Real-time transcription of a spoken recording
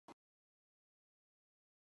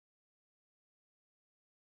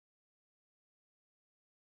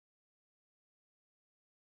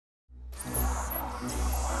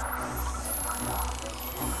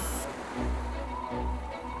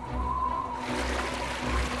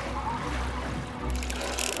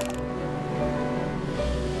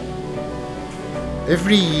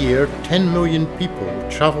Every year, 10 million people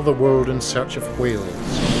travel the world in search of whales.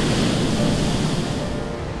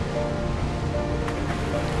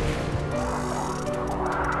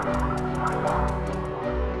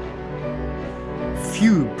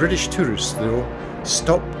 Few British tourists, though,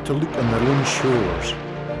 stop to look on their own shores.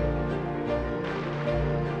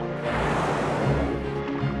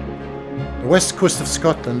 The west coast of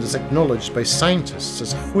Scotland is acknowledged by scientists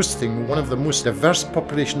as hosting one of the most diverse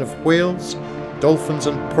populations of whales, dolphins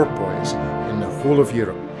and porpoise in the whole of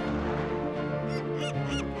Europe.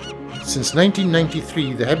 Since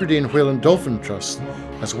 1993, the Hebridean Whale and Dolphin Trust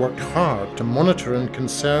has worked hard to monitor and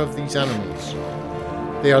conserve these animals.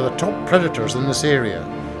 They are the top predators in this area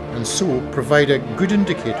and so provide a good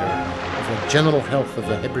indicator of the general health of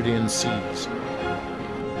the Hebridean seas.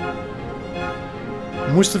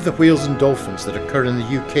 Most of the whales and dolphins that occur in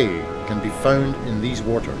the UK can be found in these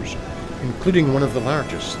waters, including one of the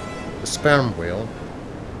largest, the sperm whale,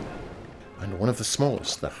 and one of the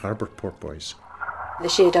smallest, the harbour porpoise. The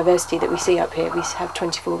sheer diversity that we see up here, we have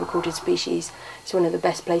 24 recorded species. It's one of the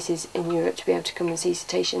best places in Europe to be able to come and see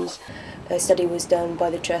cetaceans. A study was done by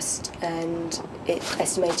the Trust and it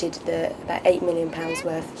estimated that about £8 million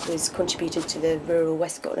worth was contributed to the rural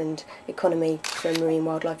West Scotland economy from marine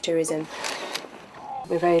wildlife tourism.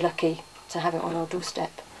 We're very lucky to have it on our doorstep.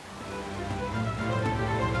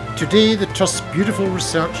 Today, the Trust's beautiful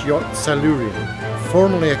research yacht Silurian,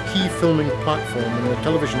 formerly a key filming platform in the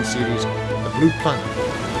television series The Blue Planet,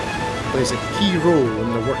 plays a key role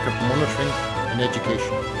in the work of monitoring and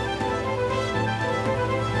education.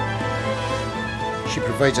 She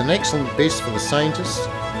provides an excellent base for the scientists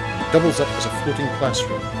and doubles up as a floating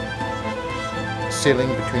classroom, sailing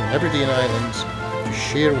between Hebridean islands to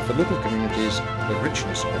share with the local communities the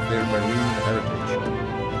richness of their marine heritage.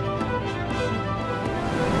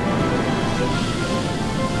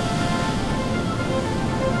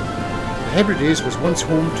 The Hebrides was once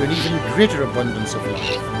home to an even greater abundance of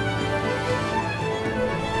life.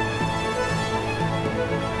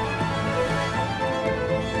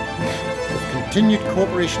 With continued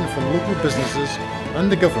cooperation from local businesses and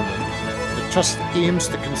the government, the Trust aims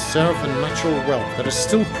to conserve the natural wealth that is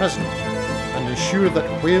still present and ensure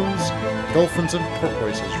that whales, dolphins and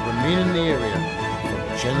porpoises remain in the area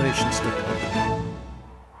for generations to come.